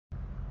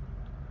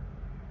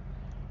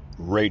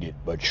Rated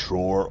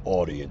mature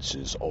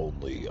audiences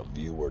only.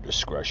 Viewer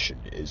discretion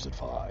is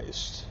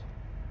advised.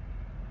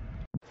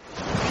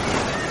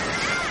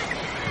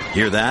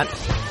 Hear that?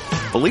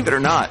 Believe it or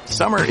not,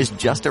 summer is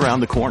just around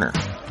the corner.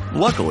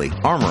 Luckily,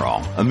 Armor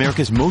All,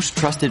 America's most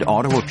trusted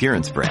auto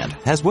appearance brand,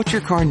 has what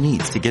your car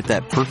needs to get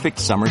that perfect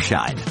summer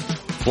shine.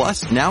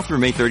 Plus, now through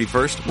May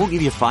 31st, we'll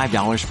give you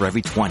 $5 for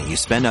every $20 you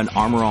spend on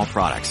Armor All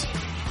products.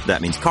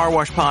 That means car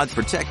wash pods,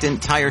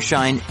 protectant, tire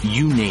shine,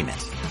 you name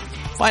it.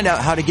 Find out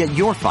how to get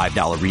your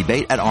 $5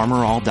 rebate at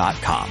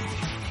armorall.com.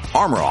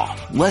 Armor All,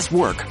 less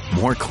work,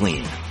 more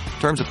clean.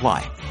 Terms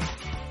apply.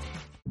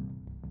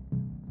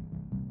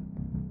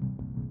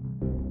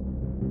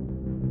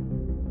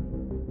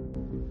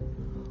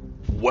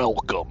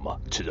 Welcome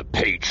to the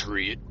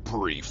Patriot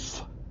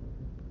Brief.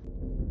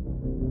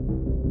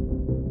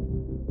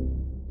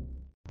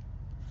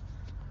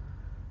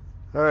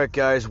 All right,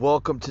 guys,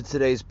 welcome to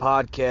today's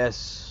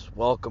podcast.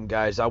 Welcome,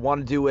 guys. I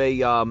want to do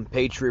a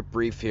Patriot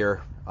Brief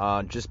here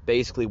on just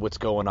basically what's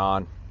going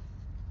on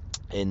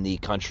in the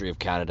country of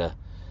Canada.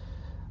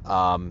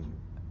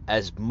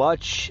 As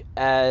much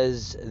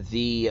as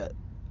the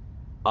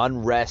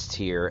unrest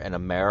here in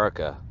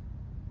America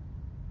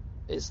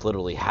is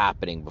literally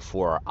happening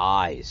before our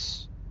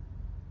eyes,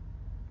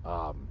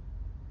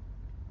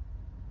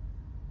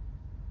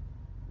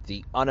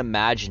 the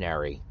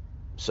unimaginary,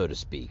 so to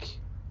speak,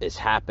 is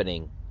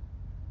happening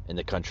in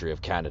the country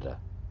of Canada,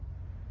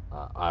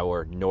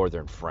 our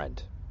northern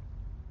friend.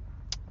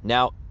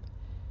 Now,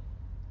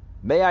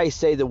 may I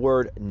say the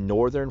word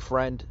northern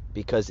friend,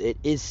 because it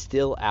is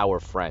still our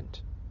friend,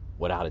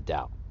 without a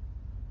doubt.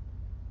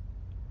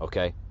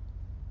 Okay?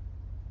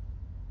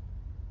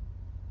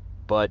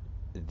 But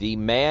the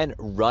man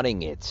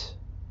running it,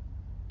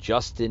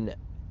 Justin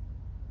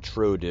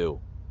Trudeau,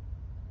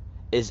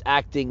 is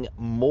acting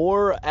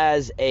more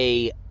as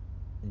a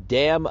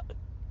damn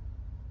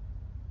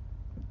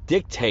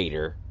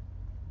dictator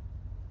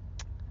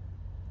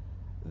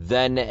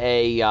than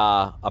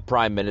a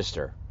prime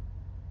minister,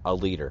 a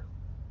leader.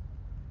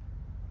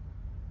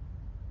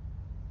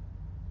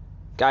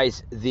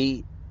 Guys,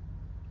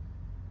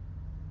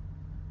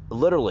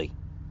 literally,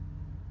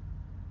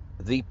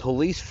 the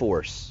police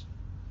force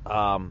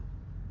all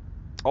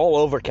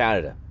over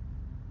Canada,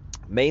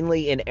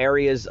 mainly in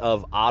areas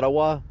of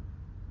Ottawa,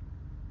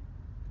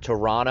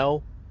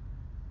 Toronto,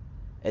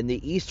 and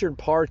the eastern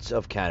parts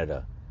of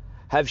Canada,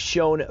 have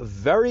shown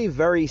very,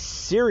 very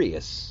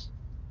serious,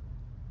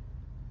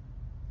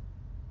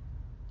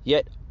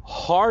 yet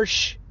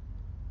harsh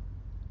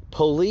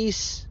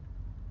police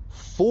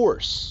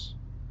force,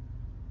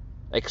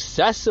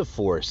 excessive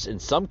force in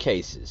some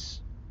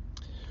cases,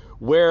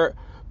 where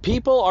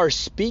people are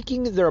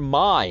speaking their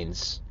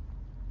minds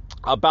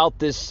about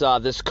this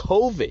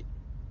COVID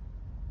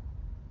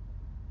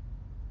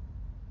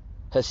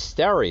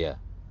hysteria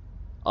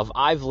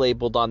I've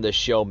labeled on this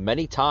show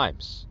many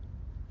times.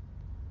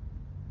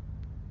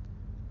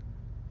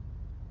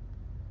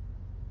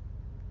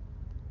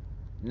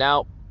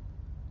 Now,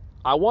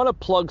 I want to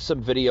plug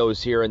some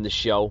videos here in the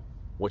show,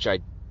 which I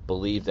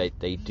believe that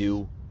they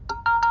do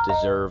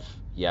deserve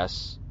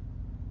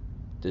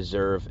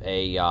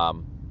a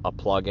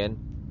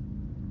plug-in.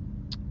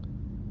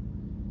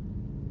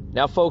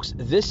 Now, folks,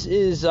 this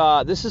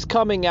is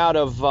coming out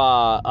of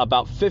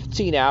about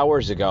 15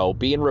 hours ago,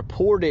 being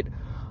reported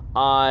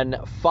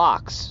on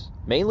Fox,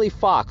 mainly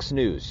Fox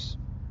News,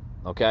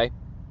 okay,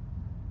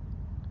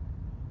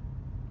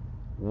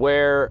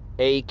 where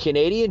a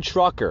Canadian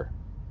trucker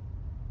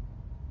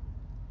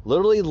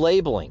literally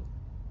labeling,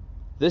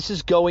 this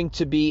is going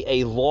to be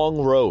a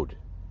long road.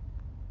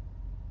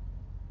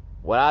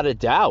 Without a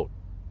doubt.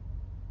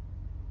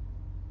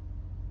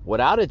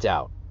 Without a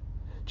doubt.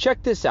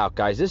 Check this out,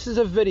 guys. This is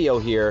a video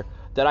here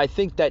that I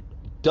think that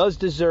does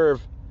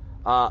deserve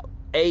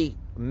a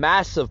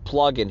massive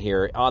plug-in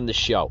here on the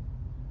show.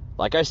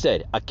 Like I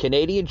said, a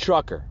Canadian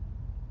trucker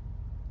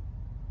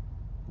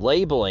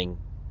labeling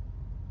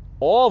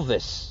all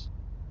this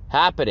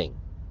happening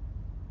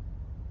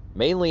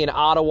mainly in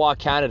Ottawa,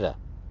 Canada,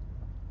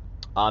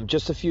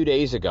 just a few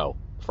days ago,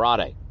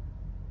 Friday.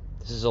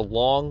 This is a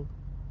long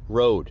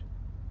road.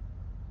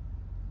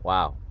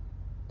 Wow.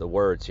 The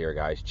words here,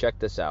 guys. Check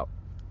this out.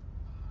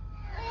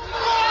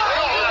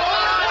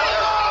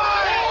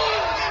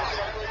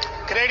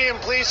 Canadian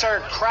police are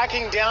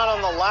cracking down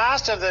on the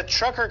last of the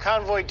trucker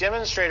convoy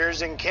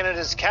demonstrators in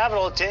Canada's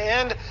capital to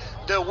end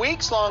the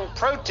weeks-long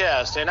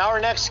protest. And our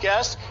next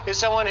guest is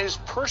someone who's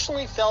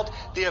personally felt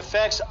the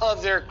effects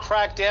of their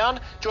crackdown.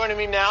 Joining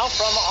me now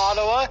from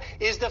Ottawa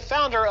is the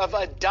founder of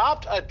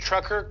Adopt a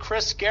Trucker,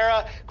 Chris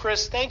Guerra.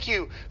 Chris, thank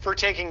you for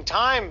taking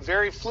time.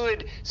 Very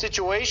fluid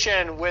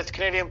situation with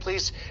Canadian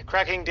police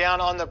cracking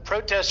down on the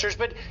protesters,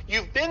 but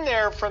you've been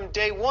there from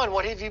day one.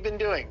 What have you been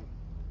doing?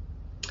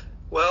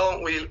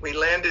 Well, we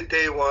landed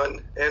day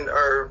one, and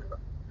our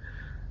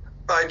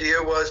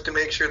idea was to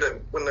make sure that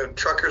when the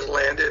truckers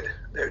landed,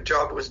 their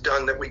job was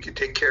done, that we could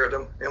take care of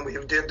them. And we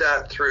did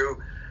that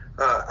through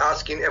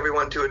asking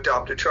everyone to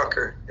adopt a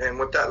trucker. And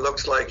what that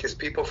looks like is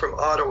people from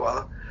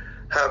Ottawa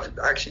have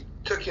actually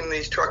taken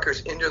these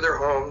truckers into their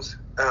homes,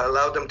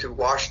 allowed them to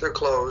wash their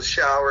clothes,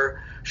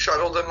 shower,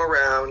 shuttle them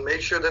around,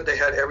 made sure that they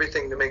had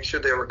everything to make sure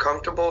they were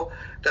comfortable,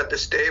 that the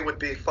stay would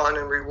be fun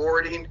and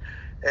rewarding.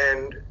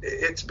 And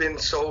it's been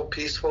so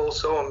peaceful,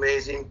 so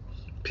amazing.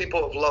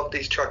 People have loved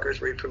these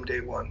truckers right from day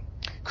one.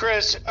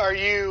 Chris, are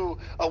you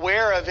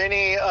aware of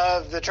any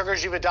of the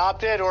truckers you've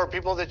adopted or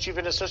people that you've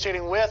been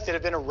associating with that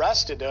have been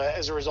arrested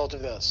as a result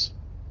of this?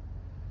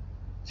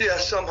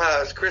 Yes, some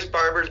has. Chris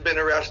Barber's been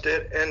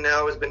arrested and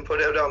now has been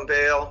put out on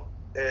bail,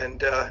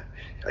 and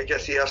I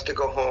guess he has to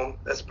go home.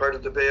 That's part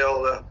of the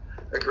bail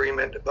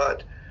agreement.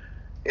 But,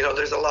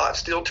 there's a lot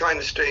still trying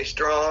to stay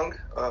strong.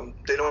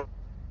 They don't,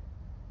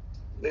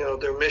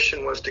 their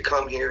mission was to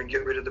come here and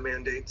get rid of the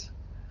mandates.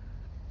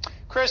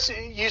 Chris,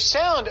 you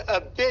sound a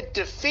bit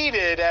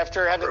defeated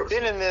after having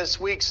been in this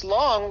weeks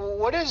long.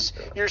 What is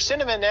your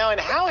sentiment now, and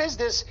how has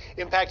this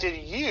impacted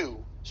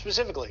you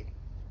specifically?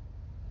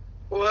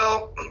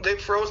 Well, they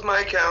froze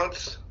my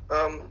accounts.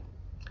 I'm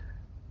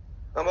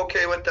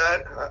okay with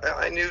that.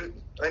 I knew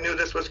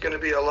this was going to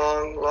be a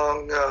long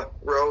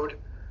road.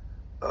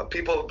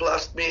 People have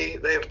blessed me.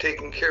 They have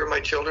taken care of my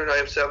children. I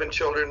have 7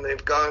 children.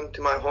 They've gone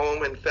to my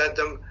home and fed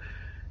them,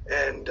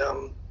 and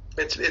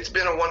it's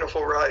been a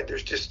wonderful ride.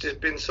 There's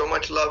been so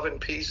much love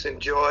and peace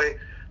and joy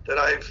that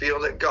I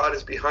feel that God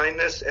is behind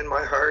this, and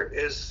my heart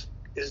is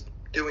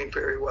doing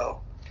very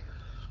well.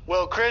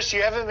 Well, Chris,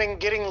 you haven't been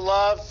getting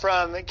love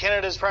from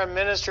Canada's Prime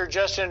Minister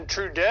Justin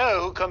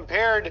Trudeau, who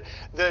compared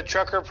the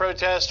trucker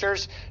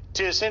protesters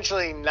to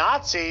essentially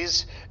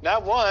Nazis,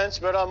 not once,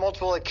 but on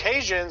multiple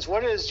occasions.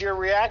 What is your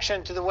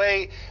reaction to the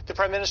way the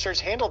Prime Minister's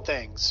handled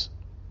things?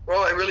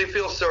 Well, I really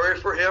feel sorry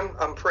for him.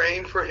 I'm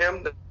praying for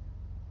him,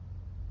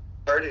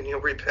 and he'll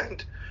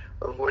repent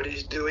of what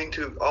he's doing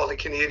to all the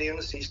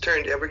Canadians. He's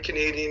turned every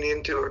Canadian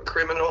into a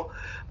criminal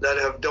that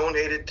have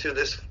donated to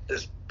this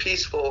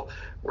peaceful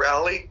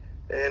rally.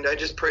 And I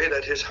just pray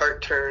that his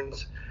heart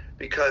turns,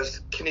 because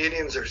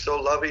Canadians are so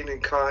loving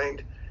and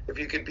kind. If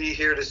you could be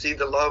here to see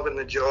the love and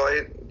the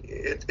joy,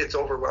 it's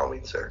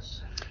overwhelming, sir.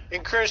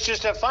 And Chris,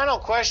 just a final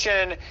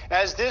question.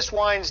 As this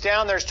winds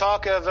down, there's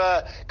talk of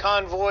a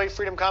convoy,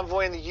 Freedom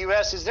Convoy in the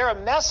U.S. Is there a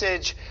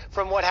message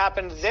from what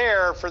happened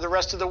there for the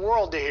rest of the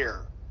world to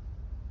hear?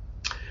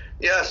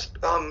 Yes,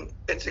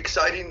 it's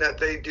exciting that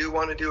they do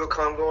want to do a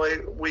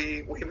convoy.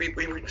 We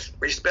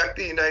respect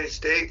the United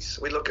States.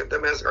 We look at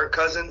them as our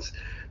cousins.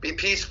 Be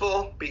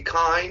peaceful, be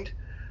kind,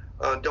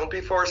 don't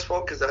be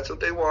forceful, because that's what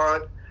they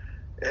want,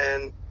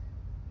 and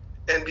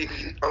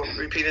I'll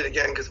repeat it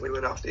again because we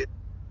went off the...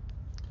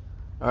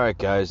 All right,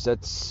 guys,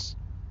 that's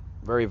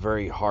very,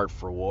 very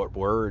heartfelt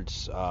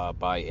words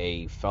by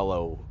a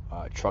fellow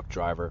truck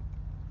driver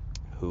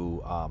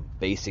who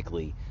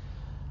basically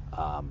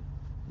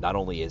not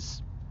only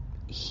is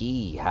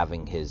he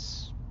having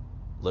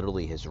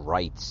literally his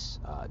rights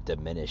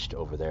diminished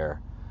over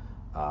there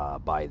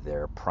by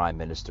their Prime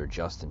Minister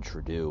Justin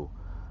Trudeau.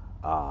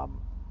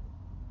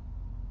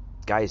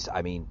 Guys,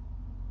 I mean,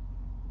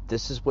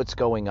 this is what's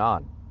going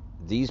on.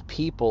 These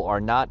people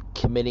are not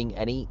committing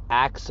any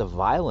acts of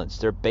violence.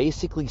 They're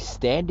basically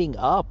standing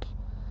up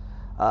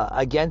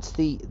against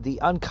the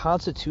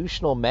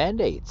unconstitutional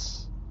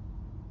mandates.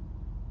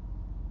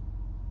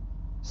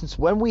 Since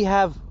when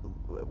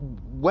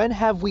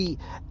have we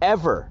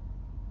ever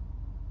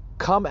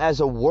come as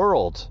a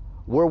world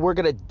where we're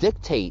going to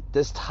dictate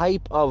this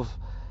type of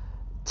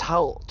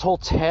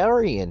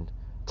totalitarian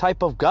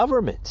type of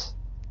government?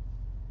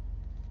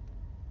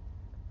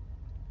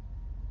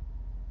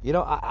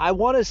 I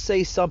want to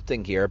say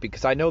something here,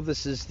 because I know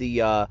this is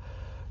the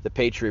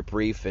Patriot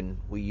Brief, and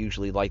we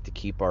usually like to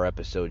keep our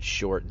episodes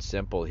short and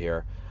simple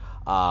here,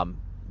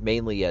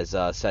 mainly as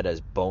said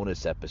as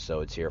bonus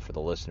episodes here for the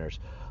listeners.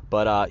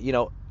 But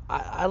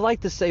I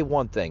like to say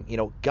one thing.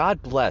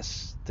 God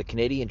bless the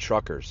Canadian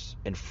truckers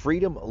and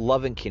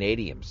freedom-loving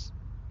Canadians.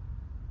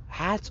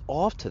 Hats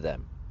off to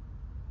them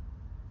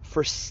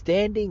for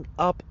standing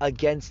up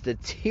against the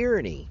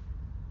tyranny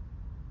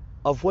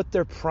of what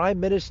their Prime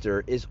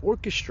Minister is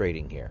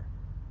orchestrating here.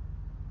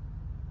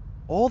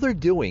 All they're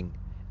doing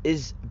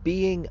is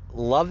being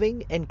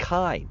loving and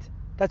kind.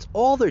 That's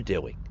all they're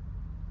doing.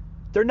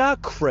 They're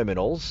not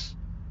criminals.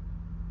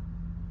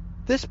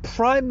 This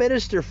Prime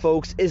Minister,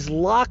 folks, is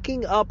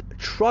locking up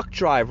truck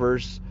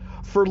drivers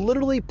for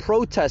literally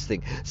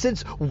protesting.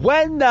 Since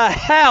when the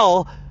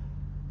hell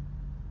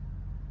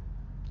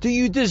do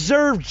you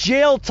deserve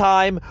jail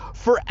time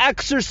for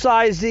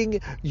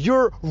exercising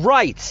your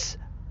rights?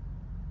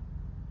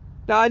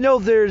 Now, I know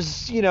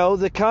there's,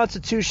 the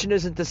Constitution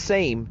isn't the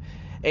same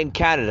in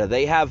Canada.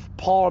 They have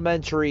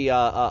parliamentary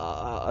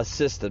a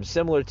system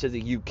similar to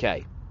the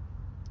UK.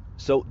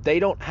 So they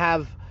don't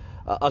have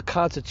a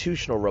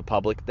constitutional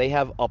republic. They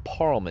have a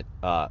parliament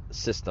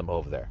system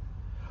over there.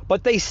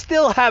 But they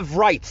still have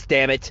rights,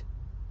 damn it.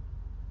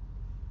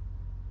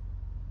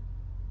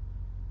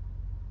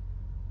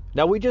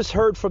 Now, we just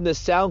heard from this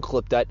sound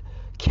clip that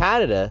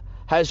Canada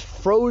has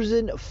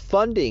frozen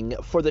funding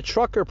for the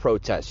trucker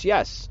protests.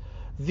 Yes,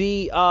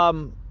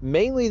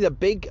 mainly the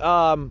big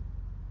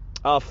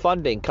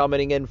funding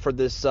coming in for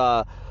this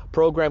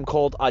program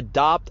called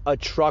Adopt a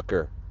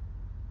Trucker.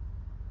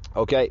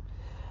 Okay?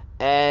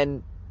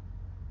 And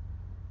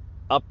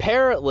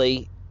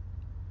apparently,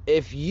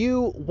 if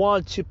you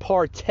want to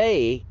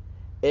partake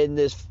in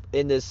this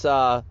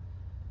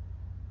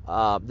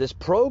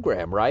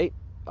program, right?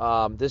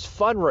 This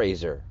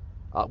fundraiser,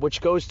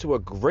 which goes to a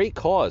great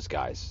cause,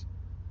 guys.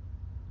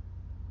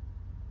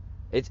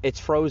 It's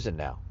frozen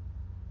now.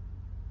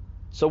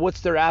 So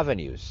what's their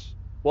avenues?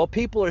 Well,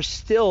 people are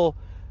still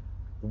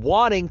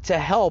wanting to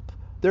help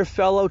their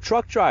fellow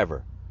truck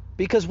driver.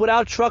 Because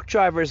without truck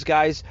drivers,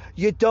 guys,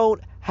 you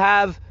don't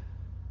have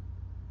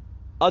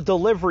a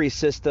delivery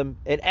system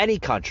in any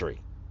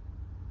country.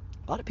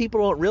 A lot of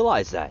people don't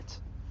realize that.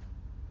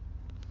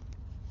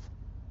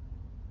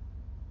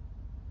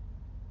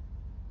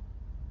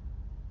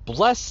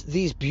 Bless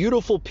these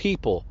beautiful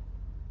people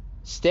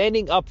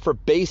standing up for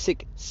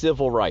basic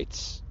civil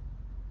rights.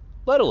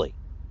 Literally.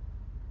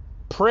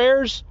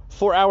 Prayers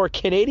for our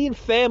Canadian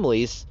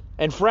families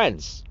and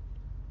friends.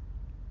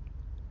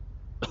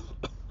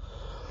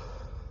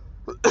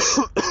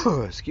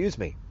 Excuse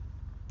me.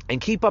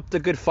 And keep up the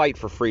good fight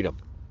for freedom.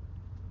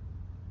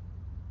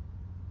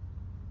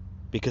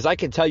 Because I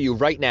can tell you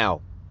right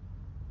now,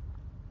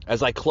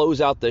 as I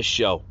close out this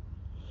show,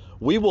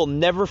 we will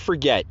never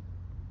forget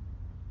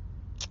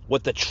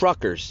what the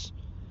truckers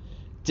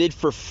did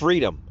for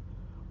freedom.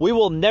 We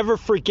will never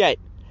forget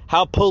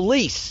how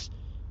police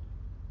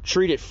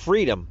treated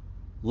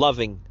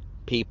freedom-loving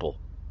people.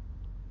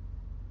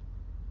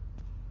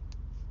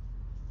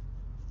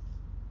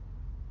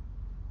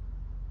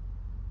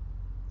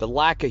 The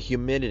lack of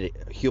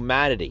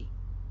humanity.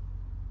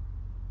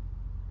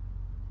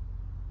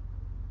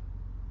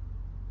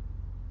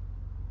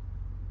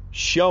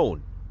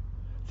 Shown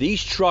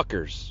these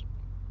truckers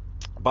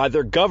by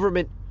their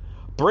government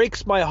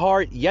breaks my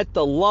heart, yet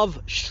the love,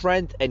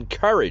 strength, and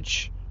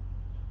courage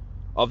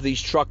of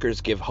these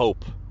truckers give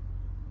hope.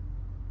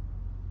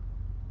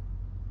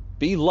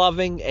 Be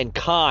loving and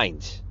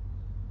kind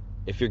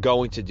if you're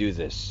going to do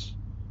this.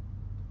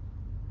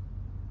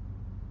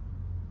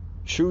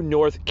 True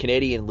North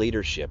Canadian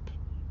leadership.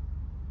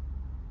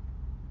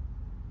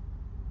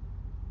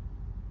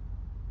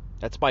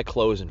 That's my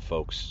closing,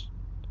 folks.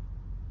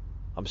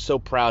 I'm so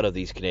proud of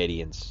these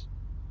Canadians.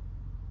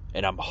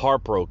 And I'm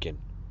heartbroken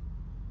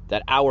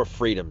that our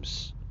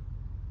freedoms,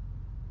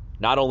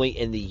 not only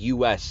in the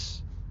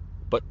U.S.,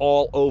 but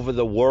all over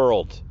the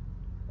world,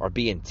 are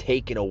being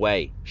taken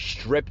away,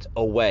 stripped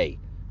away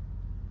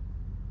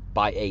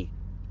by a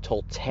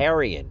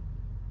totalitarian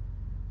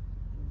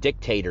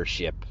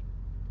dictatorship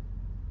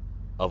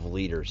of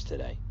leaders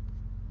today.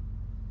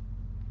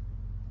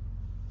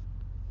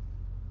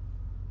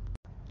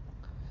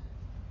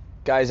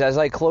 Guys, as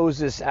I close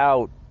this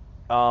out,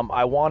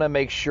 I want to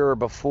make sure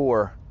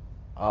before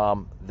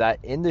that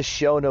in the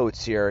show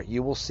notes here,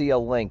 you will see a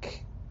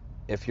link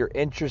if you're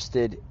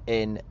interested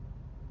in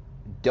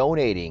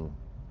donating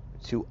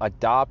to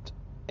Adopt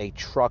a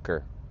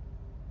Trucker.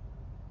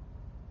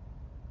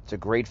 It's a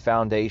great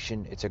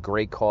foundation. It's a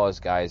great cause,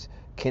 guys.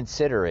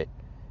 Consider it.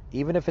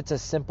 Even if it's a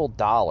simple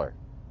 $1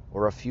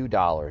 or a few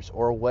dollars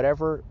or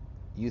whatever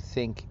you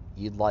think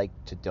you'd like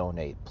to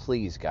donate,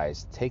 please,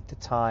 guys, take the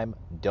time,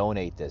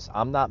 donate this.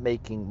 I'm not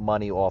making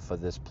money off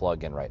of this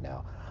plugin right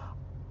now.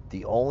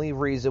 The only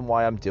reason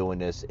why I'm doing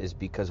this is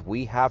because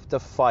we have to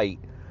fight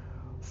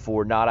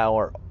for not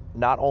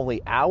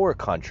only our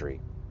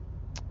country,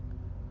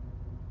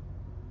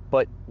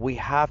 but we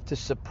have to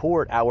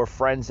support our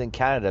friends in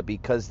Canada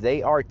because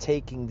they are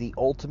taking the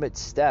ultimate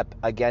step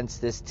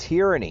against this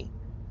tyranny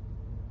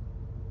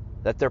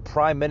that their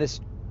Prime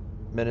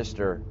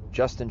Minister,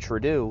 Justin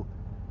Trudeau,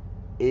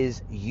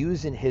 is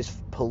using his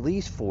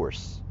police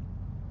force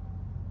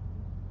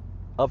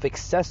of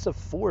excessive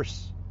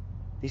force.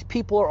 These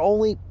people are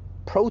only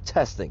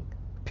protesting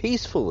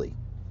peacefully.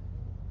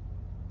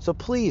 So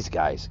please,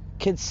 guys,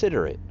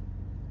 consider it.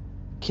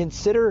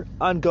 Consider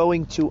on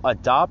going to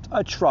Adopt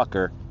a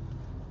Trucker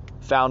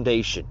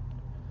Foundation.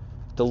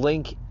 The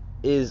link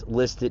is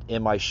listed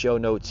in my show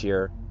notes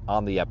here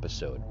on the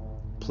episode.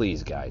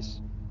 Please, guys.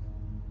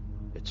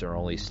 It's our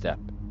only step,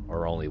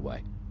 our only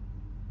way.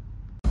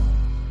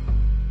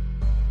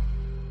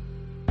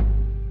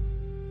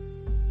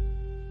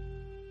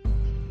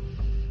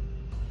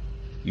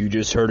 You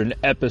just heard an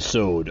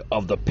episode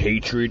of the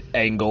Patriot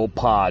Angle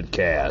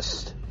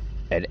Podcast,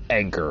 an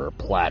Anchor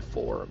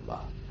platform.